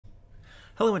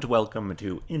Hello and welcome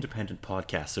to Independent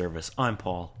Podcast Service. I'm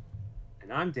Paul.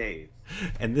 And I'm Dave.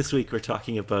 And this week we're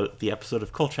talking about the episode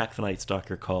of Kolchak the Night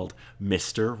Stalker called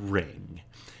Mr. Ring.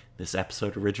 This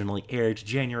episode originally aired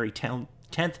January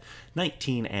 10th,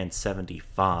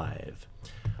 1975.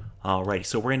 Alrighty,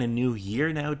 so we're in a new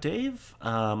year now, Dave.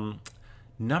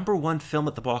 Number one film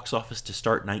at the box office to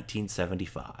start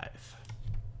 1975.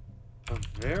 A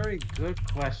very good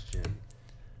question.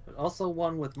 But also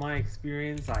one with my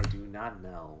experience I do not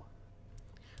know.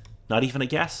 Not even a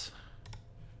guess?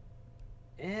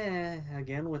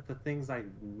 Again, with the things I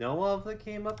know of that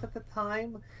came up at the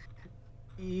time,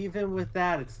 even with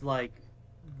that, it's like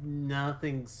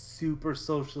nothing super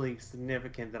socially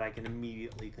significant that I can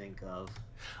immediately think of.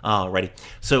 Alrighty,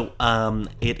 so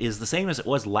it is the same as it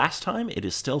was last time. It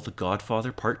is still The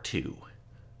Godfather Part 2.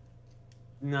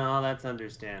 No, that's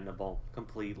understandable.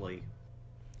 Completely.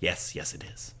 Yes, it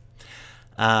is.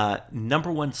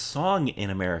 Number one song in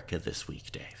America this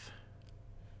week, Dave.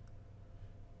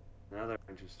 Another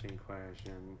interesting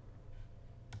question.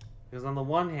 Because on the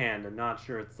one hand, I'm not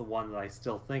sure it's the one that I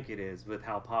still think it is with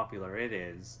how popular it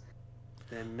is.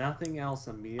 Then nothing else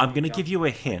immediately. I'm going to give you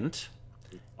a hint.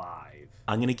 5.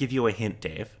 I'm going to give you a hint,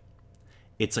 Dave.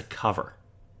 It's a cover.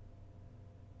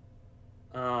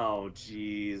 Oh,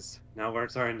 jeez. Now we're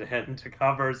starting to head into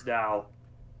covers now.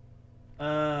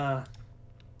 It's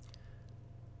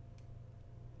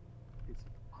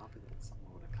popular that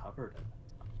someone would have covered it.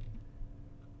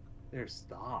 There's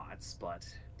thoughts, but...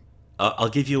 I'll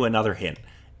give you another hint.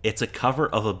 It's a cover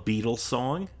of a Beatles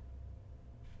song.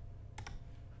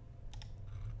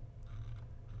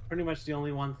 Pretty much the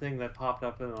only one thing that popped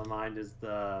up in my mind is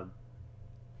the...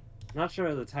 Not sure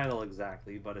of the title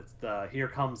exactly, but it's the Here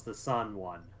Comes the Sun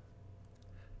one.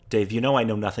 Dave, you know I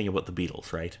know nothing about the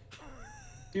Beatles, right?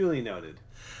 Duly noted.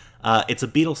 It's a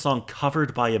Beatles song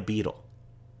covered by a Beatle.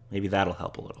 Maybe that'll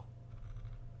help a little.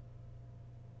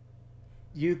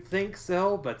 You'd think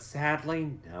so, but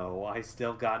sadly, no. I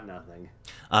still got nothing.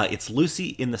 It's Lucy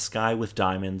in the Sky with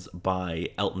Diamonds by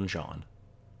Elton John.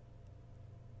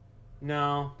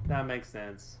 No, that makes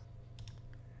sense.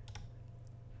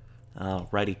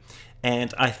 Alrighty.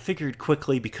 And I figured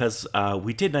quickly, because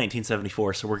we did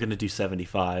 1974, so we're going to do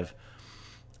 75.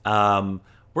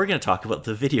 We're going to talk about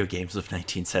the video games of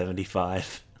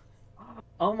 1975.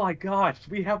 Oh my gosh,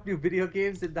 we have new video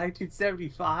games in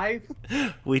 1975?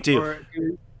 We do.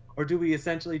 Or do we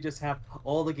essentially just have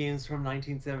all the games from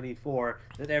 1974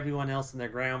 that everyone else and their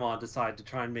grandma decide to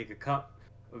try and make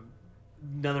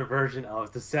another version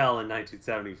of to sell in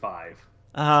 1975?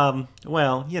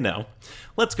 Well, you know.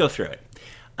 Let's go through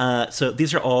it. So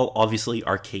these are all obviously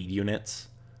arcade units.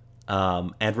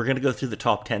 And we're going to go through the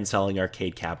top 10 selling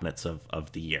arcade cabinets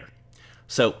of the year.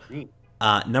 So,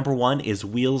 number one is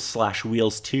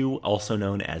Wheels/Wheels 2, also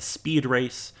known as Speed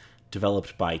Race,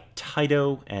 developed by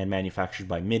Taito and manufactured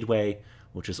by Midway,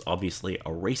 which is obviously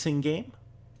a racing game.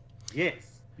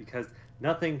 Yes, because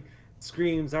nothing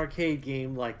screams arcade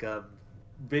game like a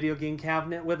video game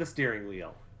cabinet with a steering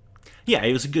wheel. Yeah,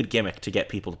 it was a good gimmick to get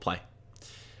people to play.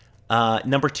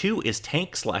 Number two is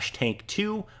Tank/Tank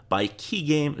 2 by Key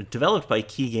Game, developed by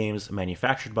Key Games,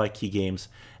 manufactured by Key Games,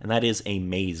 and that is a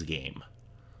maze game.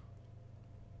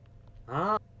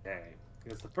 Okay.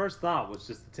 Because the first thought was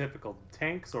just the typical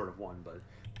tank sort of one, but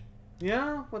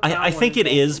yeah. I think it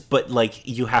is, but like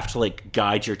you have to like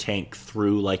guide your tank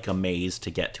through like a maze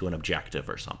to get to an objective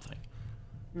or something.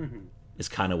 Mm-hmm. Is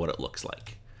kind of what it looks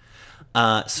like.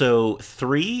 So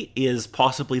 3 is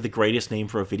possibly the greatest name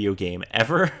for a video game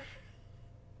ever.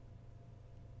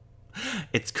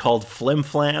 It's called Flim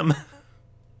Flam.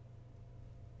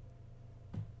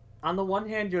 On the one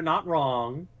hand, you're not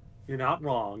wrong. You're not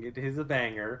wrong. It is a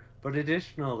banger. But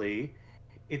additionally,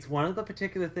 it's one of the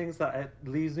particular things that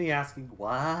leaves me asking,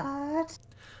 what?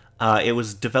 It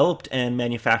was developed and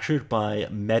manufactured by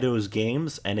Meadows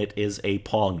Games, and it is a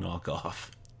Pong knockoff.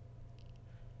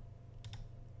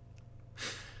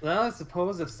 Well, I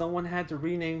suppose if someone had to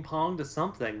rename Pong to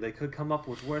something, they could come up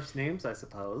with worse names, I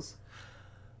suppose.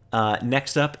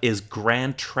 Next up is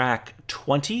Grand Track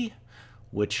 20,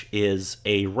 which is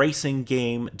a racing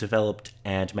game developed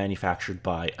and manufactured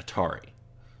by Atari.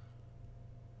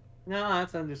 No,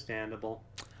 that's understandable.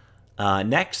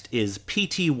 Next is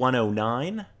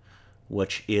PT-109,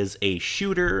 which is a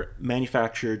shooter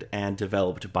manufactured and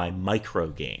developed by Micro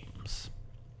Games.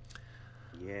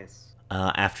 Yes.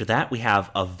 After that, we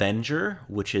have Avenger,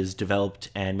 which is developed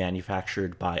and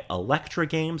manufactured by Electra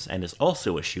Games and is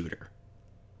also a shooter.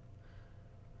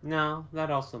 No,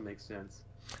 that also makes sense.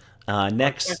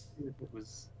 Next... If it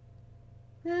was...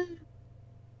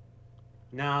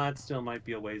 No, that still might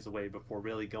be a ways away before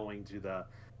really going to the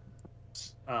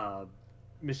uh,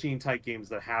 machine type games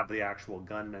that have the actual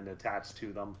gunman attached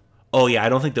to them. Oh yeah, I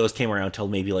don't think those came around until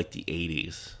maybe like the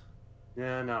 80s.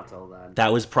 Yeah, not till then.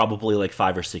 That was probably like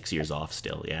 5 or 6 years off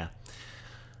still, yeah.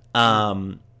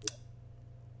 Hmm.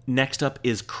 Next up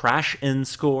is Crash and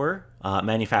Score,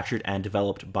 manufactured and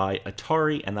developed by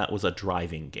Atari, and that was a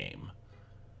driving game.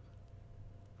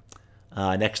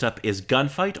 Next up is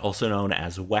Gunfight, also known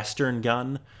as Western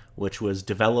Gun, which was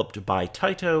developed by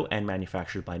Taito and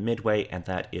manufactured by Midway, and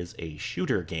that is a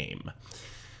shooter game.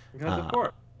 Because of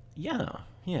course. Yeah,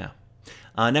 yeah.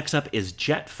 Next up is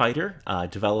Jet Fighter,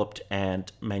 developed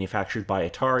and manufactured by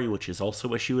Atari, which is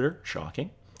also a shooter.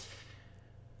 Shocking.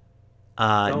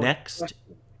 So, Next,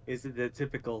 is it the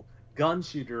typical gun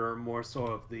shooter or more so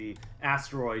of the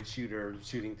asteroid shooter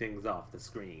shooting things off the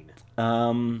screen?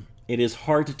 it is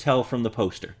hard to tell from the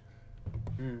poster.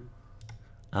 Hmm.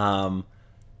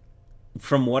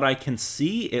 From what I can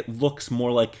see, it looks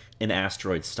more like an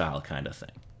asteroid style kind of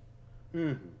thing.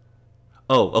 Mm-hmm.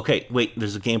 Oh, okay. Wait,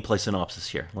 there's a gameplay synopsis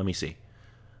here. Let me see.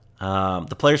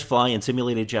 The players fly in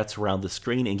simulated jets around the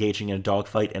screen, engaging in a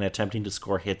dogfight and attempting to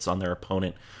score hits on their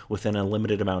opponent within a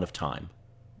limited amount of time.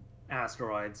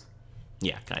 Asteroids.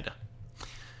 Yeah, kinda.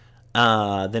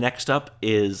 The next up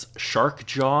is Shark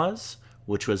Jaws,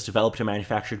 which was developed and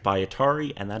manufactured by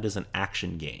Atari, and that is an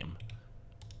action game.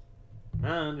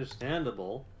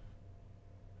 Understandable.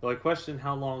 Though I question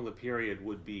how long the period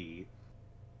would be.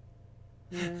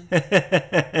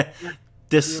 Yeah.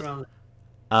 This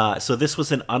so this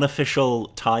was an unofficial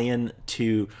tie-in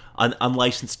to an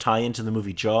unlicensed tie-in to the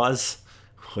movie Jaws,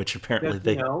 which apparently it's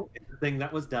the thing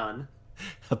that was done.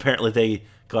 apparently they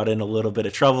got in a little bit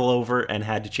of trouble over and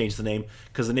had to change the name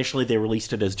because initially they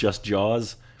released it as just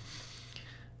Jaws,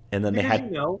 and then they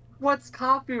had what's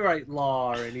copyright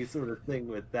law or any sort of thing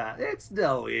with that? It's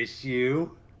no issue.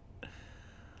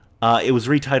 it was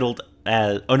retitled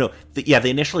as they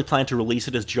initially planned to release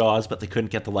it as Jaws, but they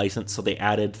couldn't get the license, so they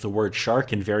added the word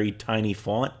shark in very tiny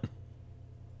font.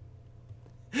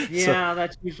 Yeah,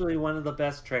 that's usually one of the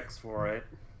best tricks for it.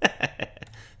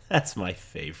 That's my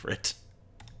favorite.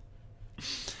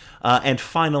 And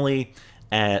finally,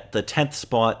 at the 10th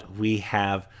spot, we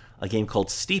have a game called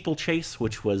Steeplechase,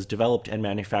 which was developed and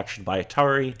manufactured by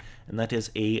Atari, and that is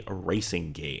a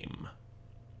racing game.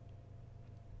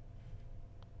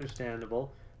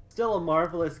 Understandable. Still a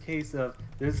marvelous case of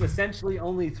there's essentially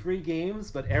only 3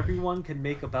 games, but everyone can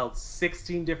make about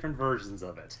 16 different versions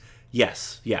of it.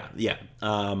 Yes, yeah.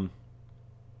 Some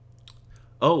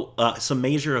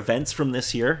major events from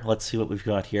this year. Let's see what we've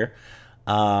got here.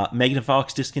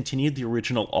 Magnavox discontinued the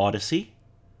original Odyssey.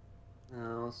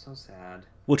 Oh, so sad.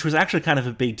 Which was actually kind of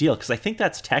a big deal, because I think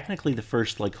that's technically the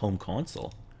first home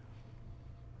console.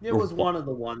 It was one of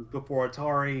the ones before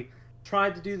Atari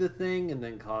tried to do the thing and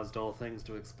then caused all things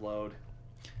to explode.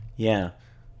 Yeah.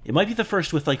 It might be the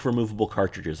first with removable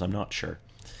cartridges, I'm not sure.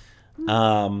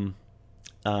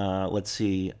 Let's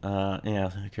see.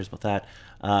 Who cares about that?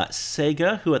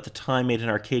 Sega, who at the time made an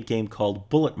arcade game called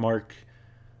Bullet Mark,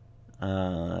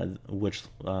 which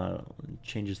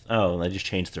changes... Oh, they just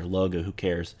changed their logo. Who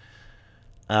cares?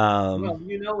 Well,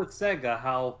 with Sega,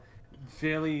 how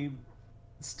fairly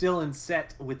still and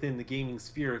set within the gaming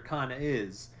sphere it kind of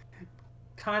is.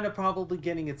 Kind of probably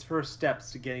getting its first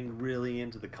steps to getting really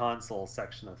into the console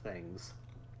section of things.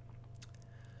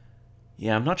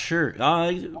 Yeah, I'm not sure.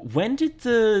 When did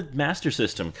the Master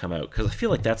System come out? Because I feel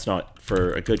like that's not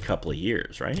for a good couple of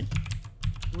years, right?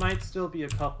 Might still be a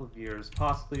couple of years,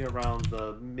 possibly around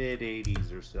the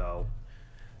mid-'80s or so.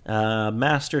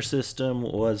 Master System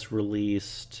was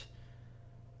released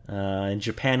in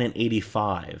Japan in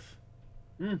 '85.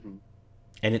 Mm-hmm.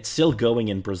 And it's still going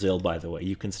in Brazil, by the way.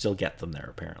 You can still get them there,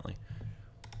 apparently.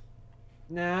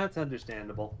 Nah, that's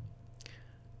understandable.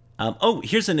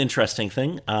 Here's an interesting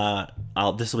thing.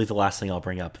 This will be the last thing I'll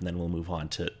bring up, and then we'll move on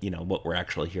to what we're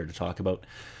actually here to talk about.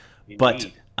 Indeed.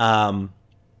 But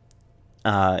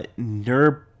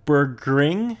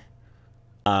Nürburgring,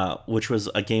 which was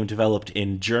a game developed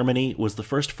in Germany, was the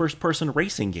first-person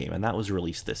racing game, and that was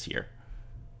released this year.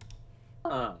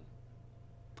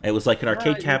 It was like an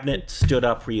arcade cabinet stood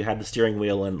up where you had the steering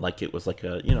wheel, and it was like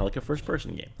a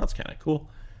first-person game. That's kind of cool.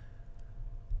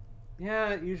 Yeah,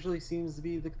 it usually seems to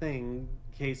be the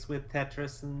case with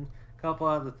Tetris and a couple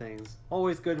other things.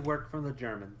 Always good work from the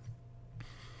Germans.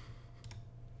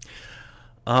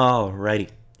 Alrighty.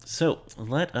 So,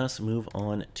 let us move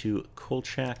on to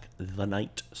Kolchak the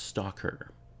Night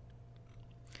Stalker.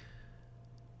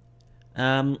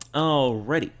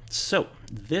 Alrighty. So,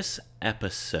 this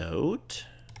episode...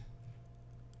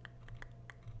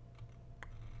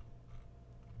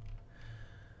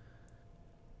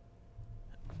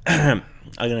 I'm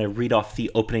going to read off the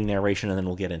opening narration and then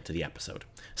we'll get into the episode.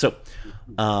 So,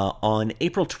 on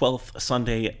April 12th,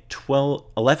 Sunday,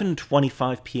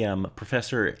 11:25 p.m.,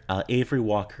 Professor Avery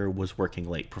Walker was working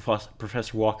late.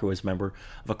 Professor Walker was a member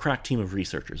of a crack team of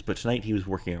researchers, but tonight he was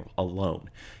working alone.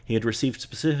 He had received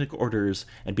specific orders,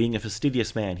 and being a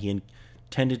fastidious man, he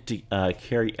intended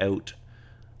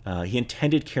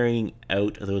carrying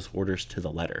out those orders to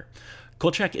the letter.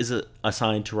 Kolchak is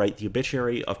assigned to write the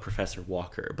obituary of Professor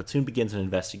Walker, but soon begins an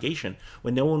investigation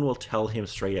when no one will tell him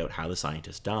straight out how the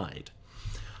scientist died.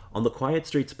 On the quiet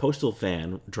streets, a postal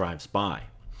van drives by.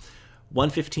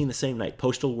 1:15 the same night,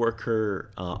 postal worker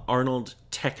Arnold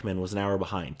Techman was an hour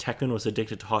behind. Techman was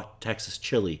addicted to hot Texas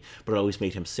chili, but it always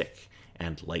made him sick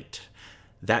and late.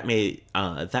 That made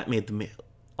the mail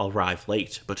arrive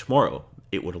late, but tomorrow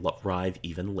it would arrive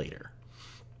even later.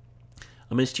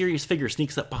 A mysterious figure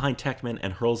sneaks up behind Techman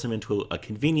and hurls him into a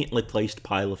conveniently placed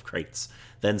pile of crates,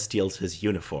 then steals his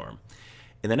uniform.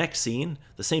 In the next scene,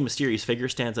 the same mysterious figure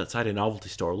stands outside a novelty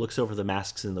store, looks over the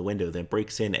masks in the window, then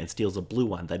breaks in and steals a blue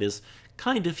one that is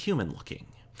kind of human-looking.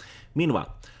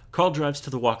 Meanwhile, Carl drives to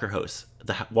the Walker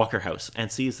house,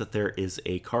 and sees that there is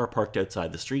a car parked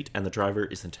outside the street, and the driver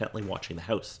is intently watching the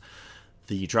house.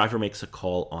 The driver makes a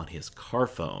call on his car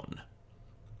phone.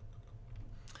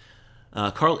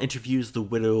 Carl interviews the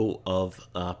widow of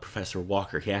Professor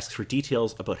Walker. He asks for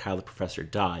details about how the professor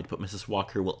died, but Mrs.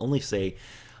 Walker will only say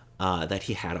that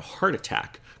he had a heart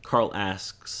attack. Carl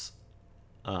asks...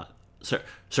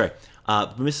 Mrs.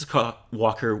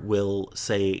 Walker will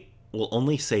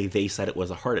only say they said it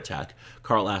was a heart attack.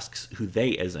 Carl asks who they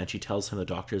is, and she tells him the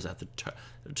doctors at the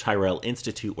Tyrell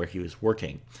Institute where he was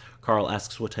working. Carl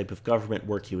asks what type of government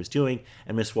work he was doing,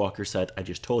 and Miss Walker said, "I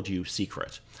just told you,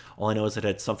 secret. All I know is that it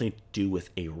had something to do with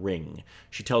a ring."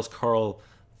 She tells Carl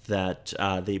that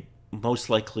they most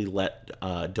likely let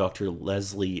Dr.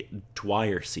 Leslie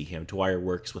Dwyer see him. Dwyer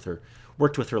worked with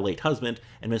her late husband,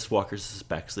 and Miss Walker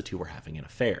suspects the two were having an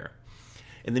affair.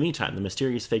 In the meantime, the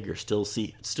mysterious figure,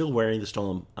 still wearing the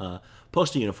stolen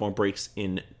postal uniform, breaks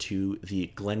into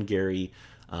the Glengarry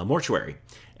mortuary,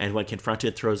 and when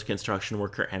confronted, throws a construction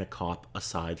worker and a cop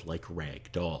aside like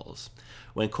rag dolls.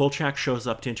 When Kolchak shows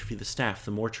up to interview the staff,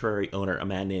 the mortuary owner, a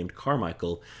man named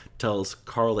Carmichael, tells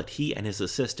Carl that he and his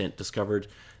assistant discovered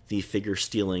the figure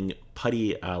stealing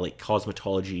putty, like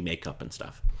cosmetology makeup and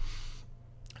stuff.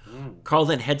 Carl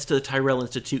then heads to the Tyrell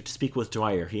Institute to speak with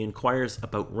Dwyer. He inquires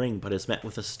about Ring, but is met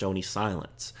with a stony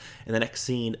silence. In the next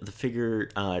scene, the figure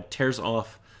tears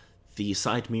off the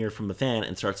side mirror from the van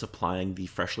and starts applying the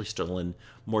freshly stolen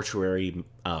mortuary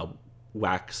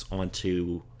wax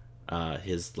onto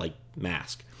his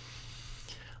mask.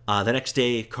 The next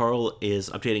day, Carl is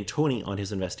updating Tony on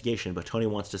his investigation, but Tony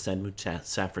wants to send him to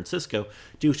San Francisco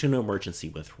due to an emergency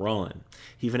with Ron.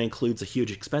 He even includes a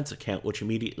huge expense account, which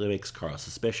immediately makes Carl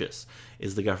suspicious.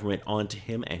 Is the government on to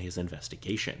him and his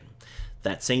investigation?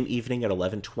 That same evening at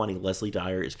 11:20, Leslie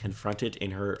Dyer is confronted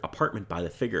in her apartment by the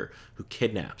figure who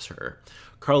kidnaps her.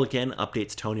 Carl again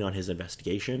updates Tony on his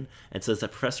investigation and says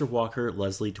that Professor Walker,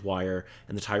 Leslie Dwyer,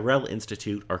 and the Tyrell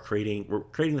Institute are creating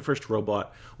the first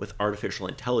robot with artificial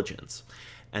intelligence,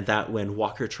 and that when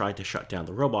Walker tried to shut down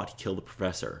the robot, he killed the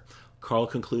professor. Carl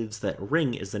concludes that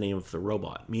Ring is the name of the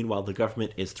robot. Meanwhile, the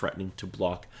government is threatening to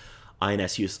block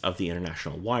INS use of the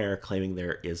international wire, claiming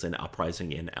there is an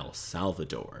uprising in El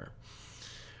Salvador.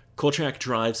 Kolchak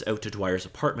drives out to Dwyer's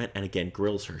apartment and again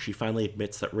grills her. She finally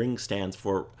admits that Ring stands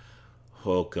for,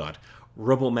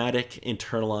 robomatic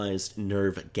internalized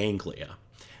nerve ganglia,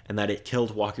 and that it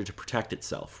killed Walker to protect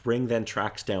itself. Ring then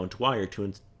tracks down Dwyer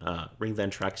to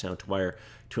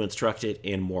instruct it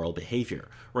in moral behavior.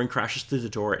 Ring crashes through the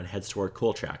door and heads toward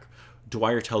Kolchak.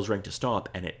 Dwyer tells Ring to stop,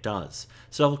 and it does.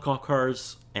 Several cop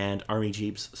cars and army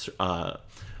jeeps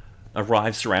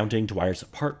arrive surrounding Dwyer's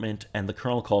apartment, and the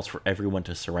colonel calls for everyone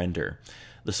to surrender.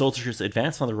 The soldiers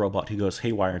advance on the robot, who goes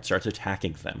haywire and starts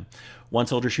attacking them. One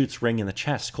soldier shoots Ring in the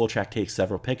chest. Kolchak takes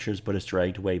several pictures, but is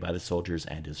dragged away by the soldiers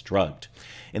and is drugged.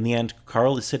 In the end,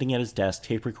 Carl is sitting at his desk,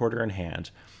 tape recorder in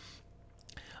hand.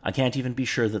 "I can't even be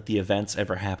sure that the events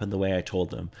ever happened the way I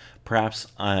told them. Perhaps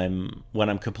when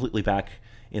I'm completely back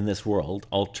in this world,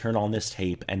 I'll turn on this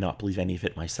tape and not believe any of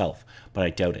it myself, but I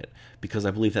doubt it, because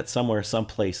I believe that somewhere,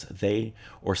 someplace, they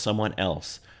or someone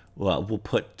else will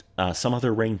put some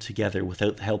other Ring together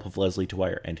without the help of Leslie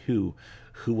Dwyer, and who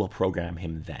will program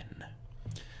him then."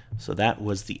 So that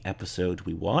was the episode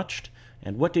we watched,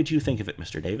 and what did you think of it,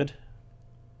 Mr. David?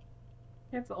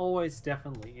 It's always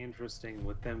definitely interesting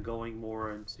with them going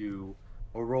more into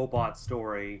a robot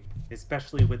story,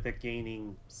 especially with it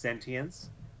gaining sentience.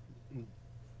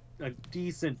 A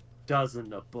decent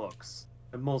dozen of books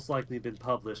have most likely been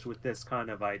published with this kind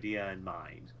of idea in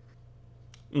mind.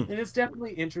 Mm. And it's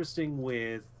definitely interesting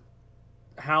with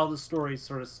how the story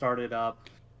sort of started up,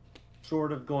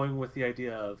 sort of going with the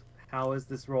idea of how is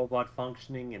this robot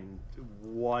functioning and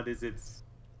what is its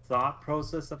thought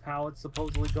process of how it's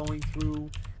supposedly going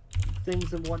through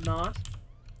things and whatnot.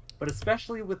 But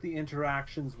especially with the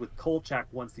interactions with Kolchak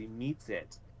once he meets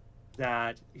it,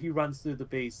 that he runs through the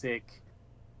basic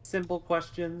simple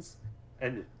questions.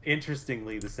 And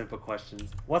interestingly, the simple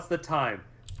questions: what's the time?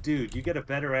 Dude, you get a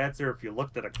better answer if you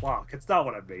looked at a clock. It's not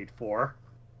what I'm made for.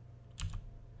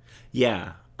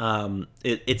 Yeah.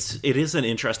 It is an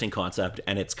interesting concept,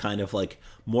 and it's kind of like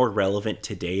more relevant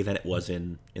today than it was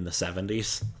in the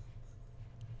 70s.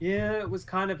 Yeah, it was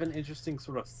kind of an interesting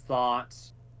sort of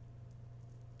thought.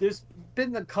 There's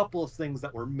been a couple of things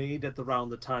that were made at around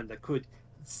the time that could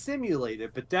simulate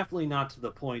it, but definitely not to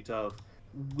the point of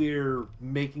we're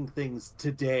making things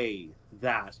today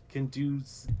that can do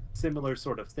similar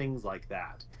sort of things like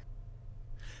that.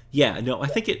 Yeah, no, I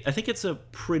think it's a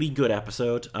pretty good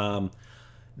episode.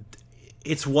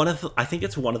 It's one of I think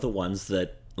it's one of the ones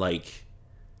that like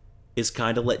is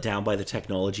kind of let down by the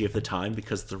technology of the time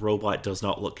because the robot does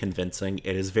not look convincing.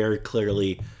 It is very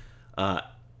clearly uh,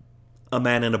 a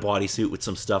man in a bodysuit with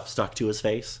some stuff stuck to his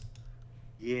face.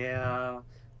 Yeah,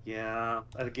 yeah.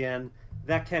 Again,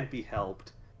 that can't be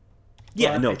helped.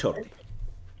 Yeah, But no, I totally.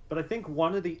 but I think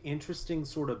one of the interesting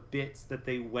sort of bits that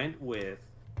they went with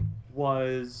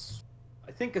was,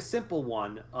 I think, a simple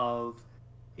one of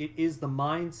it is the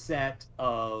mindset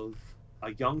of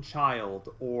a young child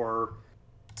or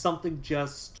something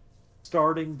just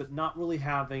starting but not really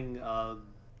having a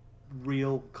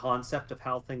real concept of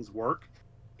how things work.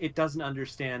 It doesn't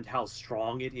understand how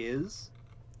strong it is,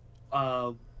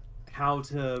 uh, how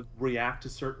to react to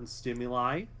certain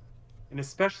stimuli, and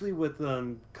especially with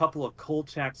a couple of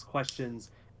Kolchak's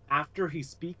questions after he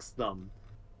speaks them.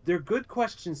 They're good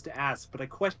questions to ask, but I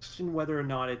question whether or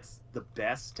not it's the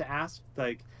best to ask.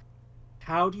 Like,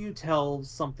 how do you tell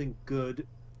something good,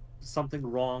 something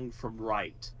wrong from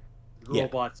right? The Yeah.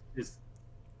 robot's just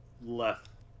left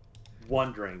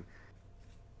wondering.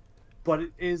 But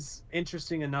it is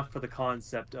interesting enough for the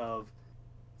concept of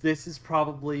this is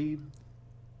probably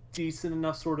decent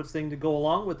enough sort of thing to go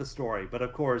along with the story. But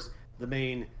of course, the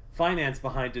main finance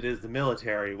behind it is the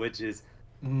military, which is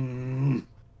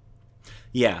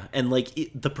Yeah, and like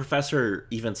the professor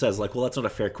even says like, well, that's not a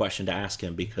fair question to ask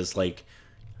him because like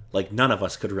none of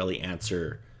us could really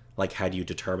answer like how do you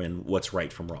determine what's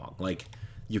right from wrong? Like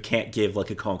you can't give like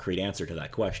a concrete answer to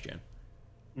that question.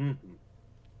 mm,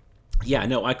 Yeah,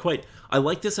 no, I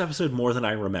like this episode more than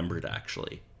I remembered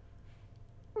actually.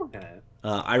 okay.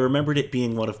 I remembered it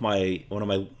being one of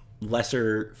my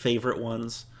lesser favorite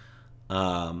ones.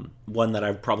 One that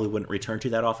I probably wouldn't return to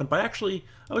that often, but actually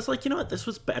I was like, you know what, this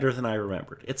was better than I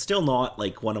remembered. It's still not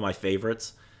like one of my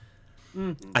favorites.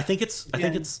 Mm-hmm. I think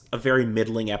Again, it's a very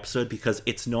middling episode because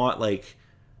it's not like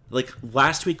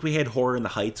last week we had Horror in the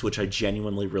Heights, which I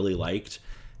genuinely really liked,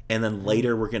 and then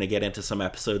later we're going to get into some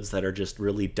episodes that are just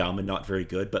really dumb and not very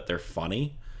good, but they're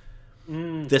funny.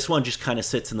 mm, This one just kind of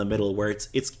sits in the middle where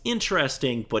it's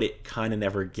interesting, but it kind of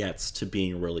never gets to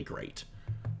being really great.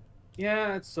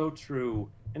 yeah, it's so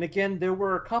true. And again, there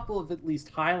were a couple of at least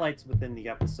highlights within the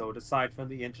episode, aside from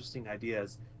the interesting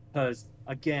ideas. Because,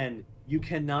 again, you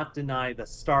cannot deny the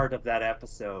start of that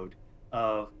episode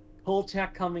of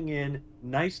Kolchak coming in,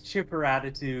 nice chipper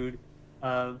attitude,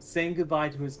 saying goodbye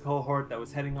to his cohort that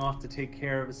was heading off to take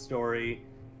care of his story,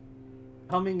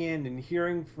 coming in and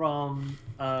hearing from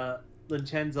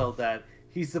Vincenzo that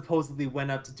he supposedly went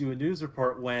up to do a news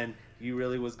report when he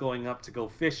really was going up to go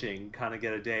fishing, kind of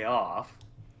get a day off,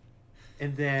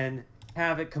 and then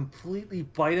have it completely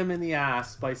bite him in the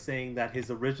ass by saying that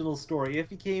his original story, if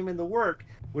he came into work,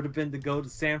 would have been to go to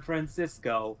San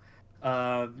Francisco,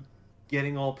 uh,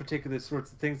 getting all particular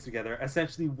sorts of things together.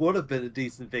 Essentially, would have been a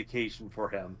decent vacation for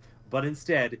him, but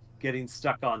instead, getting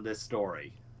stuck on this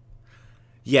story.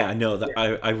 Yeah, no,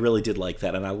 I really did like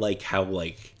that, and I like how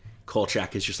like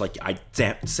Kolchak is just like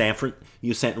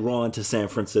you sent Ron to San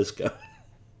Francisco.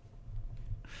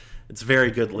 It's a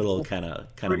very good little kind of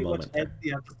Pretty much moment ends there.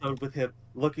 the episode with him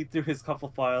looking through his couple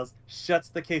files, shuts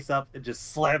the case up, and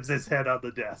just slams his head on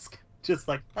the desk. Just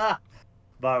like, ah,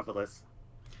 marvelous.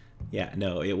 Yeah,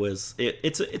 no,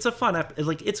 it's a fun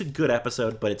like it's a good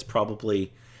episode, but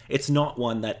it's not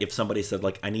one that if somebody said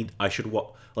like I should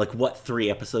like what 3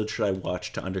 episodes should I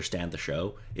watch to understand the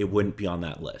show, it wouldn't be on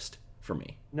that list for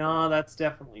me. No, that's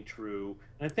definitely true.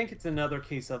 And I think it's another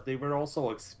case of they were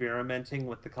also experimenting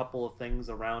with a couple of things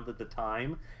around at the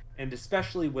time, and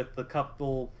especially with the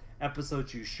couple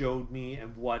episodes you showed me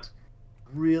and what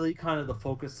really kind of the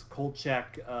focus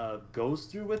Kolchak goes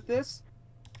through with this.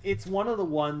 It's one of the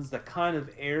ones that kind of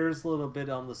errs a little bit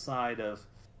on the side of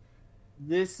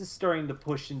this is starting to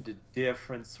push into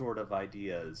different sort of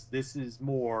ideas. This is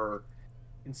more,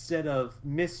 instead of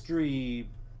mystery,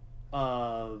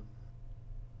 uh,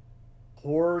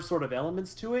 horror sort of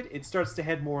elements to it, it starts to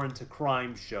head more into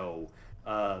crime show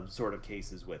sort of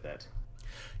cases with it.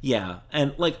 Yeah,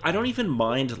 and like I don't even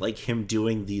mind like him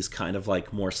doing these kind of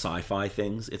like more sci-fi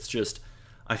things. It's just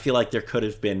I feel like there could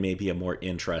have been maybe a more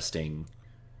interesting.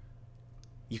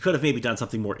 You could have maybe done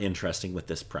something more interesting with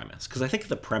this premise because I think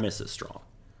the premise is strong.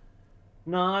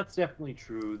 No, that's definitely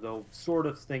true, though. Sort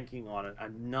of thinking on it,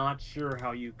 I'm not sure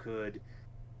how you could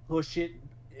push it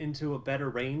into a better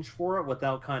range for it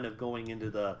without kind of going into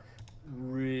the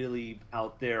really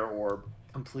out there or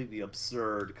completely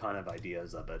absurd kind of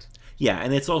ideas of it. Yeah,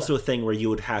 and it's also a thing where you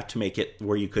would have to make it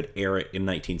where you could air it in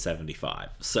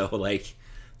 1975. So like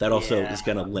that also Yeah. is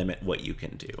going to limit what you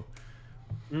can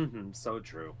do. So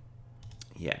true.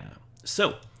 Yeah.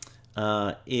 So,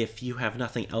 if you have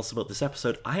nothing else about this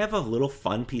episode, I have a little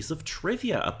fun piece of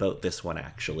trivia about this one,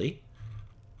 actually.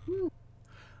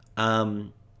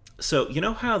 So, you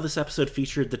know how this episode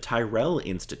featured the Tyrell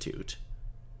Institute?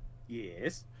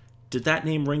 Yes. Did that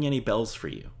name ring any bells for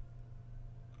you?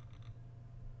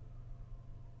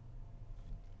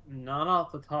 Not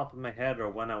off the top of my head or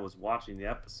when I was watching the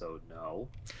episode, no.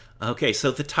 Okay, so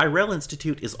the Tyrell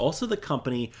Institute is also the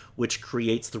company which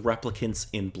creates the replicants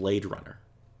in Blade Runner.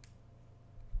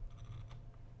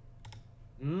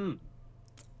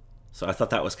 So I thought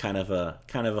that was kind of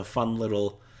a fun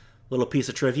little piece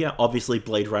of trivia. Obviously,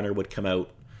 Blade Runner would come out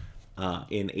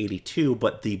in '82,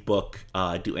 but the book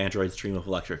 "Do Androids Dream of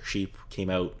Electric Sheep" came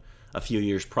out a few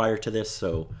years prior to this.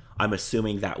 So I'm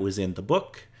assuming that was in the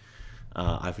book.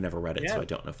 I've never read it, Yeah, so I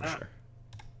don't know for sure.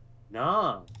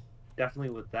 No,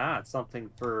 definitely with that. Something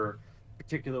for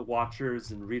particular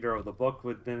watchers and reader of the book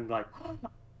would have been like, oh,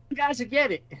 you guys will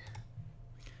get it.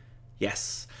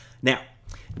 Yes. Now,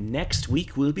 next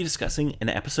week we'll be discussing an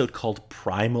episode called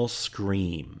Primal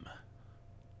Scream.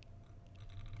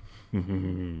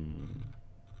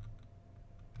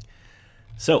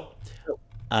 So,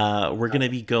 we're going to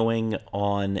be going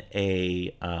on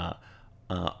a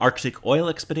Arctic oil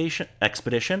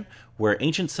expedition where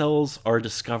ancient cells are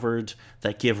discovered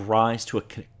that give rise to a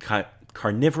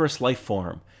carnivorous life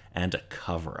form and a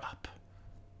cover-up.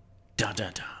 Dun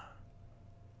dun dun.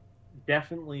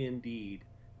 Definitely indeed.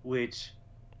 Which,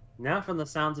 now from the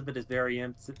sounds of it, is very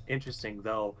interesting,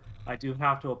 though I do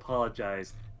have to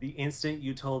apologize. The instant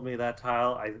you told me that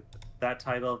title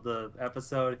of the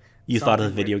episode... You thought of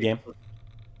the video game?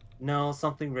 No,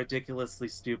 something ridiculously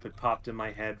stupid popped in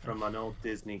my head from an old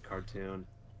Disney cartoon.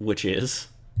 Which is?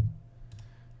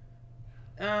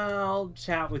 I'll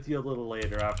chat with you a little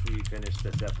later after we finish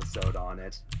this episode on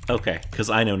it. Okay, because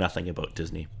I know nothing about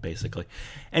Disney, basically.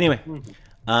 Anyway,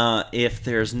 if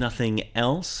there's nothing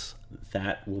else,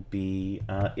 that will be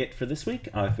it for this week.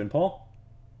 I've been Paul.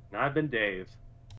 I've been Dave.